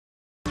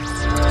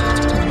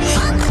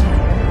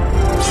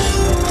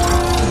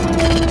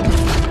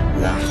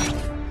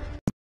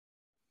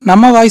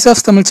நம்ம voice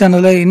of Tamil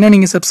சேனலை இன்னும்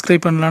நீங்கள்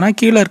சப்ஸ்கிரைப் பண்ணலன்னா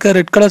கீழே இருக்க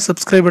ரெட் கலர்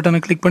சப்ஸ்கிரைப் பட்டனை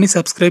கிளிக் பண்ணி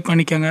சப்ஸ்கிரைப்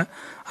பண்ணிக்கோங்க.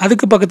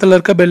 அதுக்கு பக்கத்தில்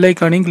இருக்க பெல்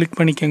ஐக்கானையும் கிளிக்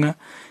பண்ணிக்கோங்க.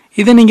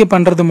 இதை நீங்கள்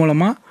பண்ணுறது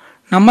மூலமாக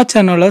நம்ம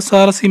சேனலில்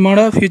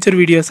சுவாரஸ்யமான ஃபியூச்சர்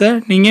வீடியோஸை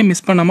நீங்கள்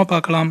மிஸ் பண்ணாமல்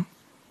பார்க்கலாம்.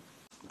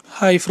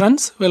 Hi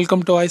friends,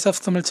 welcome to voice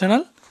of Tamil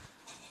channel.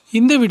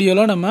 இந்த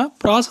வீடியோவில் நம்ம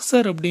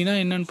ப்ராசஸர் அப்படின்னா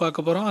என்னென்னு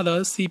பார்க்க போகிறோம்.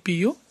 அதாவது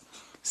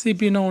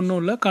சிபியூனா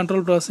ஒன்றும் இல்லை,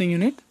 கண்ட்ரோல் ப்ராசஸிங்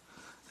யூனிட்.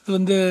 இது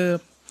வந்து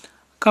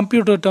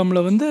கம்ப்யூட்டர் டேர்மில்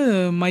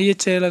மைய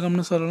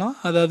செயலகம்னு சொல்லலாம்.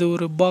 அதாவது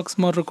ஒரு பாக்ஸ்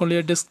மாதிரி இருக்கும்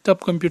இல்லையா, டெஸ்க்டாப்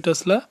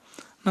கம்ப்யூட்டர்ஸில்.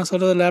 நான்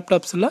சொல்கிறது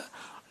லேப்டாப்ஸில்,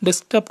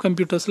 டெஸ்க்டாப்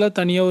கம்ப்யூட்டர்ஸில்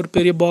தனியாக ஒரு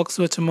பெரிய பாக்ஸ்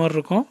வச்ச மாதிரி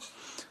இருக்கும்.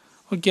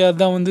 ஓகே,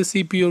 அதுதான்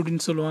சிபியூ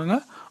அப்படின்னு சொல்லுவாங்க.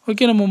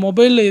 ஓகே, நம்ம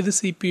மொபைலில் எது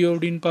சிபியூ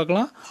அப்படின்னு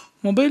பார்க்கலாம்.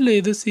 மொபைலில்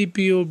எது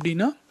சிபியூ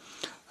அப்படின்னா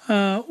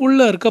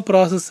உள்ளே இருக்க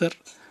ப்ராசஸர்.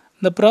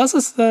 இந்த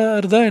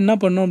ப்ராசஸர் தான் என்ன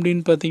பண்ணும்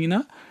அப்படின்னு பார்த்தீங்கன்னா,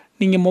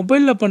 நீங்கள்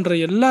மொபைலில் பண்ணுற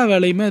எல்லா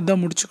வேலையுமே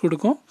இதுதான் முடிச்சு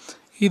கொடுக்கும்.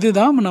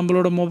 இதுதான்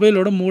நம்மளோட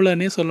மொபைலோட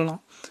மூளைன்னே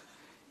சொல்லலாம்.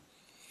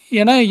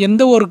 ஏன்னா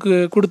எந்த ஒர்க்கு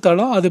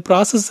கொடுத்தாலும் அது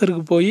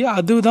ப்ராசஸருக்கு போய்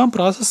அதுதான்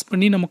ப்ராசஸ்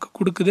பண்ணி நமக்கு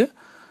கொடுக்குது.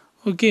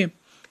 ஓகே,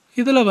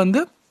 இதில்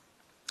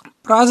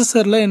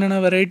ப்ராசஸரில் என்னென்ன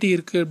வெரைட்டி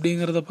இருக்குது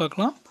அப்படிங்கிறத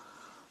பார்க்கலாம்.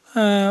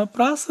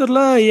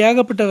 ப்ராசஸரில்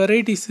ஏகப்பட்ட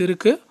வெரைட்டிஸ்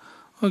இருக்குது.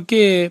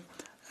 ஓகே,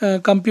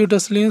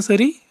 கம்ப்யூட்டர்ஸ்லேயும்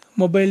சரி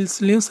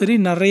மொபைல்ஸ்லேயும் சரி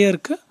நிறைய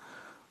இருக்குது.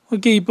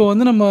 ஓகே, இப்போ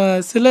நம்ம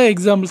சில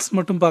எக்ஸாம்பிள்ஸ்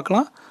மட்டும்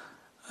பார்க்கலாம்.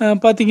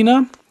 பார்த்திங்கன்னா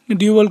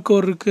டியூவல்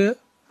கோர் இருக்குது.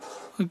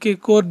 Okay,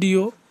 core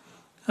deo.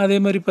 அதே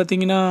மாதிரி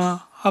பார்த்திங்கன்னா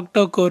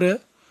ஆக்டா கோரு,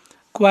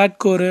 குவாட்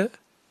கோரு,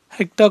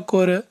 ஹெக்டா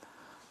கோரு,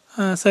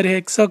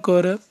 ஹெக்ஸா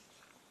கோரு.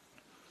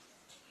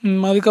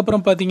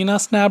 அதுக்கப்புறம் பார்த்தீங்கன்னா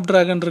ஸ்னாப்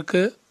ட்ராகன்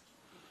இருக்குது.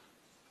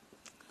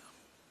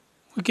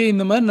 ஓகே,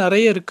 இந்த மாதிரி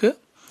நிறைய இருக்குது.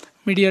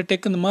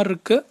 மீடியாடெக் இந்த மாதிரி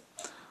இருக்குது.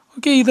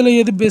 ஓகே, இதில்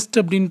எது பெஸ்ட்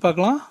அப்படின்னு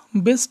பார்க்கலாம்.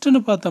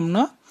 பெஸ்ட்டுன்னு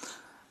பார்த்தோம்னா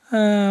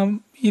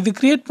இது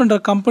க்ரியேட் பண்ணுற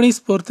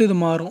கம்பெனிஸ் பொறுத்து இது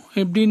மாறும்.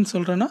 எப்படின்னு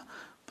சொல்கிறேன்னா,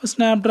 இப்போ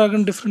snap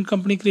dragon different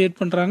company create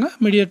பண்ணுறாங்க,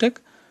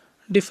 மீடியாடெக்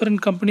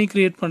டிஃப்ரெண்ட் கம்பெனி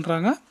க்ரியேட்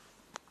பண்ணுறாங்க.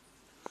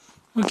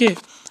 ஓகே,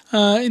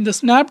 இந்த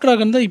ஸ்னாப்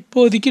ட்ராகன் தான்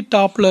இப்போதைக்கு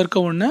டாப்பில் இருக்க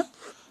ஒன்று.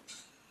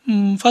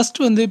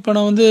 ஃபஸ்ட்டு இப்போ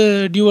நான்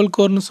டியூவல்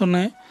கோர்னு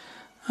சொன்னேன்,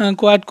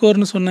 குவாட்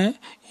கோர்னு சொன்னேன்.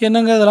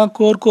 என்னங்க அதெல்லாம்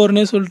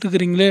கோர்னே சொல்லிட்டு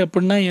இருக்கிறீங்களே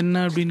அப்படின்னா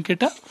என்ன அப்படின்னு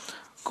கேட்டால்,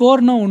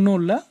 கோர்னால் ஒன்றும்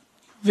இல்லை,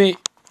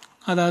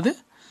 அதாவது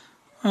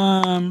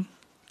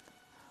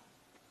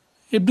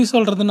எப்படி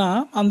சொல்கிறதுனா,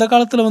 அந்த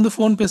காலத்தில்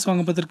ஃபோன்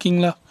பேசுவாங்க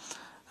பார்த்துருக்கீங்களா?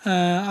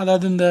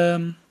 அதாவது இந்த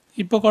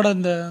இப்போ கூட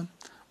இந்த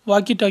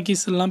வாக்கி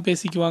டாக்கீஸ் எல்லாம்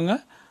பேசிக்குவாங்க.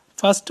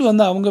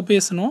 ஃபஸ்ட்டு அவங்க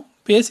பேசணும்,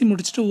 பேசி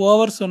முடிச்சுட்டு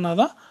ஓவர் சொன்னால்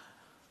தான்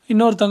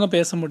இன்னொருத்தவங்க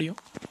பேச முடியும்.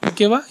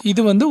 ஓகேவா?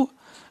 இது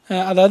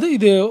அதாவது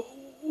இது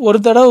ஒரு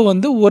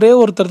தடவை ஒரே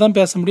ஒருத்தர் தான்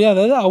பேச முடியும்.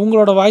 அதாவது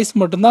அவங்களோட வாய்ஸ்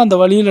மட்டும்தான் அந்த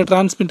வழியில்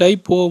டிரான்ஸ்மிட் ஆகி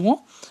போகும்.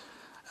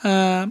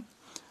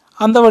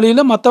 அந்த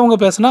வழியில் மற்றவங்க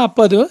பேசினா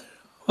அப்போ அது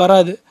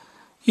வராது.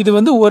 இது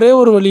ஒரே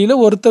ஒரு வழியில்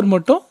ஒருத்தர்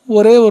மட்டும்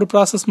ஒரே ஒரு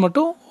ப்ராசஸ்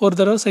மட்டும் ஒரு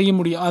தடவை செய்ய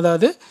முடியும்.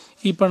 அதாவது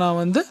இப்போ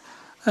நான்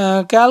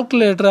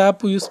கேல்குலேட்டர்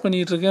ஆப் யூஸ்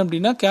பண்ணிகிட்ருக்கேன்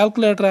அப்படின்னா,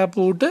 கேல்குலேட்டர்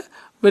ஆப்பை விட்டு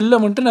வெளில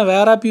நான்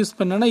வேறு ஆப் யூஸ்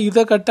பண்ணேன்னா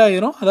இதை கட்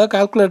ஆயிரும், அதாவது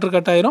கேல்குலேட்டர்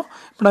கட் ஆயிரும்.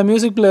 இப்போ நான்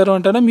மியூசிக் பிளேயர்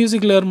வந்துட்டேன்னா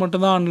மியூசிக் பிளேயர்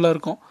மட்டும்தான் ஆனில்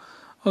இருக்கும்.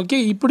 ஓகே,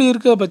 இப்படி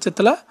இருக்க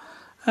பட்சத்தில்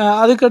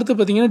அதுக்கடுத்து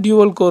பார்த்திங்கன்னா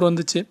டியூவல் கோர்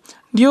வந்துச்சு.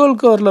 டியூவல்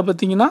கோரில்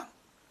பார்த்திங்கன்னா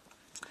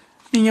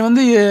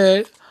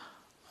நீங்கள்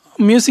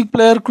மியூசிக்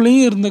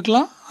பிளேயருக்குள்ளேயும்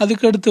இருந்துக்கலாம்,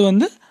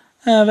 அதுக்கடுத்து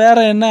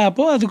வேறு என்ன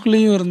ஆப்போ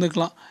அதுக்குள்ளேயும்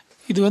இருந்துக்கலாம்.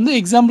 இது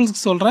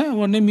எக்ஸாம்பிள்ஸ்க்கு சொல்கிறேன்,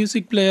 உடனே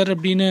மியூசிக் பிளேயர்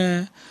அப்படின்னு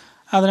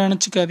அதை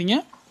நினச்சிக்காதீங்க.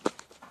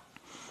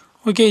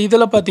 ஓகே,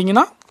 இதில்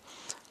பார்த்திங்கன்னா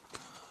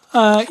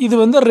இது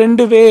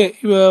 2 வே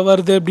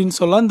வருது அப்படின்னு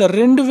சொல்லலாம். இந்த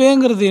 2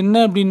 வேங்கிறது என்ன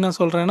அப்படின்னு நான்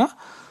சொல்கிறேன்னா,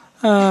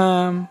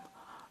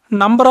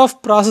 நம்பர் ஆஃப்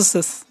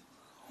ப்ராசஸஸ்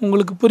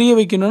உங்களுக்கு புரிய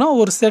வைக்கணுன்னா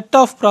ஒரு செட்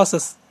ஆஃப்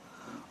ப்ராசஸ்.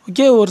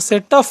 ஓகே, ஒரு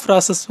செட் ஆஃப்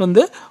ப்ராசஸ்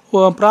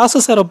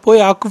ப்ராசஸரை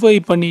போய் ஆக்குபை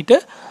பண்ணிவிட்டு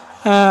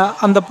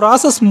அந்த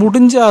ப்ராசஸ்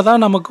முடிஞ்சால்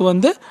தான் நமக்கு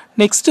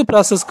நெக்ஸ்ட்டு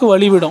ப்ராசஸ்க்கு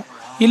வழிவிடும்.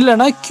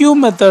 இல்லைனா கியூ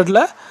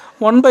மெத்தடில்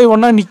 1 by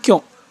 1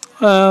 நிற்கும்,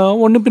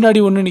 ஒன்று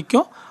பின்னாடி ஒன்று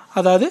நிற்கும்.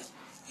 அதாவது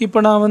இப்போ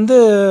நான்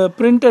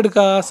பிரிண்ட் எடுக்க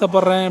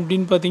ஆசைப்பட்றேன்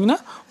அப்படின்னு பார்த்தீங்கன்னா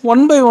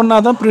 1 by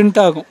 1 தான் பிரிண்ட்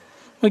ஆகும்.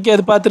 ஓகே,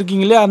 அது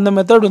பார்த்துருக்கீங்களே, அந்த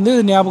மெத்தட்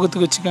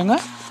ஞாபகத்துக்கு வச்சுக்கோங்க.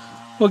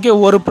 ஓகே,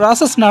 ஒரு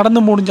ப்ராசஸ்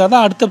நடந்து முடிஞ்சால்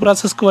தான் அடுத்த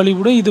ப்ராசஸ்க்கு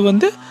வழிவிடும்.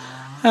 இது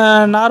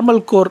நார்மல்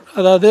கோர்,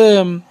 அதாவது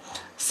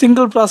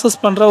சிங்கிள் ப்ராசஸ்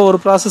பண்ணுற ஒரு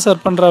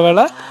ப்ராசஸர் பண்ணுற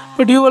வேலை.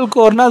 இப்போ டியூவல்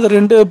கோர்னால் அது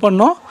 2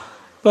 பண்ணும்.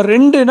 இப்போ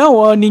 2னா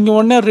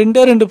நீங்கள்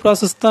ரெண்டே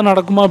ப்ராசஸ் தான்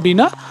நடக்குமா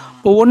அப்படின்னா,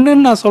 இப்போ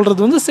 1ன்னு நான்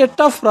சொல்கிறது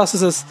செட் ஆஃப்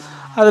ப்ராசஸஸ்.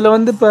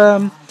 அதில் இப்போ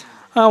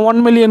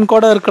 1 million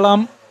கூட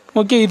இருக்கலாம்.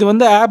 ஓகே,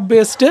 இது app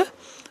based,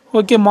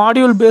 okay,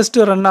 module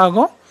based run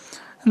ஆகும்.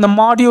 இந்த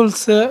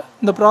மாடியூல்ஸு,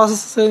 இந்த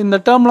ப்ராசஸ்ஸு, இந்த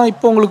டேர்ம்லாம்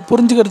இப்போ உங்களுக்கு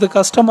புரிஞ்சுக்கிறது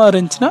கஷ்டமாக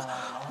இருந்துச்சுன்னா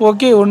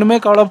ஓகே, ஒன்றுமே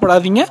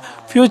கவலைப்படாதீங்க.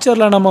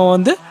 ஃப்யூச்சரில்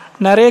நம்ம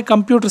நிறைய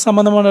கம்ப்யூட்டர்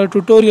சம்மந்தமான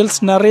டுட்டோரியல்ஸ்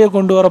நிறைய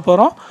கொண்டு வர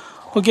போகிறோம்.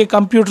 ஓகே,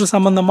 கம்ப்யூட்டர்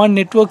சம்மந்தமாக,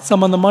 நெட்வொர்க்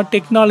சம்மந்தமாக,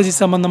 டெக்னாலஜி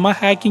சம்மந்தமாக,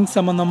 ஹேக்கிங்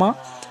சம்மந்தமாக,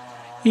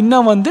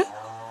 இன்னும்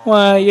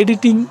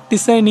எடிட்டிங்,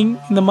 டிசைனிங்,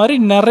 இந்த மாதிரி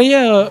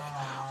நிறைய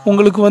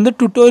உங்களுக்கு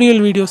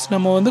டுட்டோரியல் வீடியோஸ்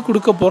நம்ம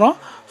கொடுக்க போகிறோம்.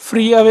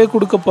 ஃப்ரீயாகவே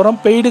கொடுக்க போகிறோம்.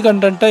 பெய்டு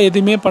கண்டென்ட்டாக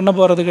எதுவுமே பண்ண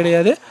போகிறது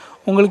கிடையாது.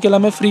 உங்களுக்கு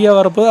எல்லாமே ஃப்ரீயாக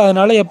வரப்போகுது.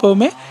 அதனால்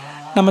எப்போவுமே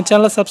நம்ம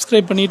சேனலை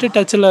சப்ஸ்கிரைப் பண்ணிவிட்டு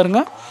டச்சில்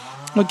இருங்க.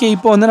 ஓகே,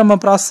 இப்போ வந்து நம்ம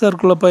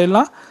ப்ராசஸருக்குள்ளே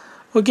போயிடலாம்.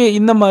 ஓகே,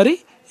 இந்த மாதிரி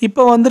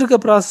இப்போ வந்திருக்க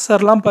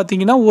ப்ராசஸர்லாம்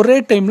பார்த்தீங்கன்னா ஒரே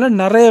டைமில்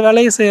நிறைய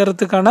வேலையை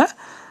செய்கிறதுக்கான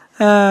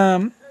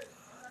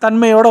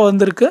தன்மையோடு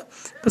வந்திருக்கு.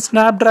 இப்போ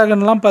ஸ்னாப்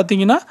ட்ராகன்லாம்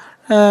பார்த்தீங்கன்னா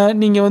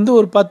நீங்கள் வந்து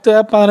ஒரு 10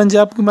 ஆப் 15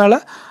 ஆப்புக்கு மேலே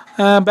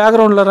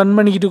பேக்ரவுண்டில் ரன்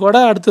பண்ணிக்கிட்டு கூட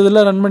அடுத்ததில்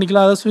ரன்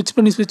பண்ணிக்கலாம். அதை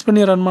ஸ்விட்ச்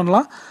பண்ணி ரன்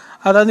பண்ணலாம்.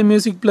 அதாவது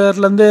மியூசிக்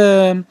பிளேயர்லேருந்து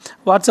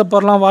வாட்ஸ்அப்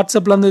வரலாம்,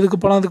 வாட்ஸ்அப்லேருந்து இதுக்கு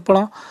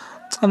போகலாம்.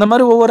 அந்த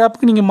மாதிரி ஒவ்வொரு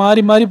ஆப்புக்கு நீங்கள்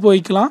மாறி மாறி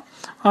போய்க்கலாம்.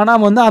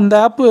 ஆனால் வந்து அந்த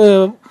ஆப்பு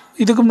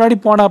இதுக்கு முன்னாடி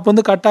போன ஆப்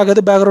வந்து கட்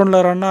ஆகாது,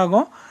 பேக்ரவுண்டில் ரன்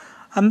ஆகும்.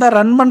 அந்த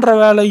ரன் பண்ணுற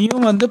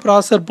வேலையும் வந்து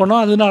ப்ராசஸர்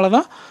பண்ணும். அதனால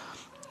தான்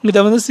இதை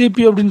வந்து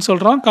CPU அப்படின்னு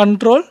சொல்கிறோம்,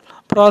 கண்ட்ரோல்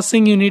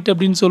ப்ராசஸிங் யூனிட்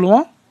அப்படின்னு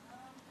சொல்லுவோம்.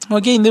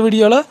 ஓகே, இந்த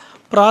வீடியோவில்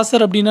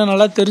ப்ராசஸர் அப்படின்னா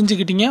நல்லா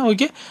தெரிஞ்சுக்கிட்டீங்க.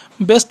 ஓகே,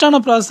 பெஸ்ட்டான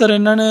ப்ராசஸர்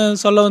என்னென்னு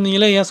சொல்ல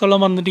வந்தீங்களே, ஏன் சொல்ல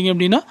மறந்துட்டீங்க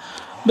அப்படின்னா,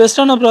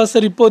 பெஸ்ட்டான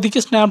ப்ராசஸர்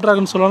இப்போதைக்கு ஸ்னாப்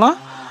ட்ராகன் சொல்லலாம்.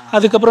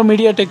 அதுக்கப்புறம்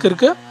மீடியாடெக்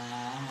இருக்குது.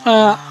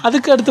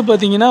 அதுக்கு அடுத்து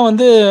பார்த்தீங்கன்னா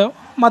வந்து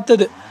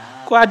மற்றது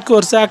குவாட்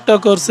கோர்ஸு, ஆக்டா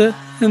கோர்ஸு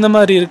இந்த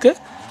மாதிரி இருக்குது.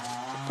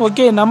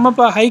 ஓகே, நம்ம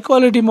இப்போ ஹை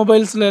குவாலிட்டி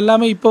மொபைல்ஸில்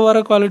எல்லாமே, இப்போ வர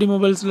குவாலிட்டி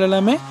மொபைல்ஸில்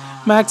எல்லாமே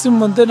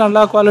மேக்ஸிமம் வந்து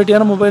நல்லா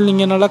குவாலிட்டியான மொபைல்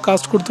நீங்கள் நல்லா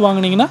காஸ்ட் கொடுத்து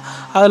வாங்கினீங்கன்னா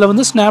அதில்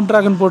வந்து ஸ்னாப்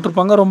ட்ராகன்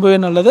போட்டிருப்பாங்க. ரொம்பவே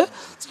நல்லது.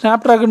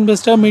 ஸ்னாப் ட்ராகன்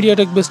பெஸ்ட்டாக,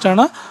 மீடியாடெக்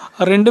பெஸ்ட்டானா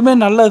ரெண்டுமே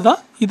நல்லது தான்.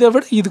 இதை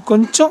விட இது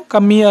கொஞ்சம்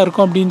கம்மியாக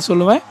இருக்கும் அப்படின்னு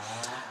சொல்லுவேன்.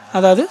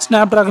 அதாவது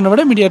ஸ்னாப் ட்ராகனை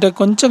விட மீடியாடெக்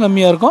கொஞ்சம்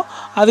கம்மியாக இருக்கும்.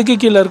 அதுக்கு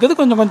கீழே இருக்கிறது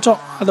கொஞ்சம்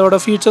அதோட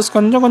ஃபீச்சர்ஸ்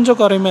கொஞ்சம்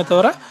குறையுமே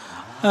தவிர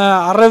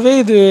அறவே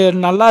இது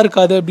நல்லா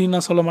இருக்காது அப்படின்னு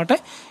நான் சொல்ல மாட்டேன்.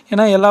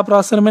 ஏன்னா எல்லா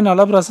ப்ராசஸருமே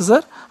நல்ல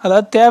ப்ராசஸர்,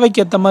 அதாவது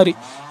தேவைக்கு ஏற்ற மாதிரி.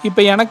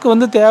 இப்போ எனக்கு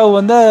வந்து தேவை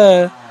வந்து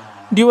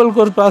டியூவல்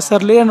கோர்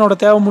ப்ராசஸர்லேயே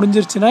என்னோடய தேவை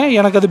முடிஞ்சிருச்சுன்னா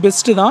எனக்கு அது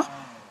பெஸ்ட்டு தான்.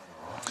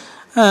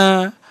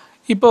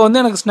 இப்போ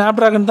வந்து எனக்கு ஸ்னாப்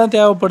ட்ராகன் தான்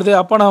தேவைப்படுது,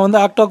 அப்போ நான்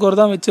வந்து ஆக்டா கோர்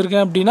தான்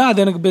வச்சுருக்கேன் அப்படின்னா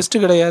அது எனக்கு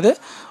பெஸ்ட்டு கிடையாது.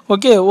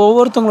 ஓகே,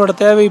 ஒவ்வொருத்தவங்களோட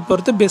தேவையை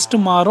பொறுத்து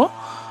பெஸ்ட்டு மாறும்.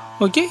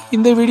 ஓகே,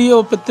 இந்த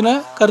வீடியோவை பற்றின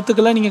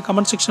கருத்துக்களை நீங்கள்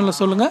கமெண்ட் செக்ஷனில்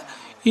சொல்லுங்கள்.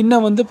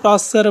 இன்னும் வந்து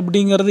ப்ராசஸர்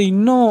அப்படிங்கிறது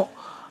இன்னும்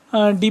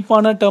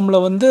டீப்பான டேர்மில்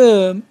வந்து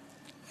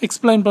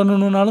எக்ஸ்பிளைன்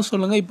பண்ணணுன்னாலும்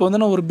சொல்லுங்கள். இப்போ வந்து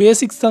நான் ஒரு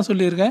பேசிக்ஸ் தான்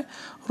சொல்லியிருக்கேன்,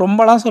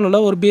 ரொம்பலாம் சொல்லலை,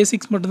 ஒரு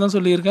பேசிக்ஸ் மட்டும்தான்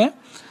சொல்லியிருக்கேன்.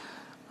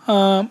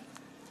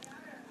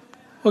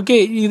 ஓகே,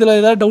 இதில்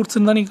ஏதாவது டவுட்ஸ்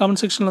இருந்தால் நீங்கள்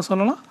கமெண்ட் செக்ஷனில்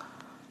சொல்லலாம்.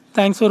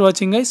 தேங்க்ஸ் ஃபார்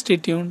வாட்சிங் கைஸ், ஸ்டே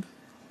டியூன்ட்.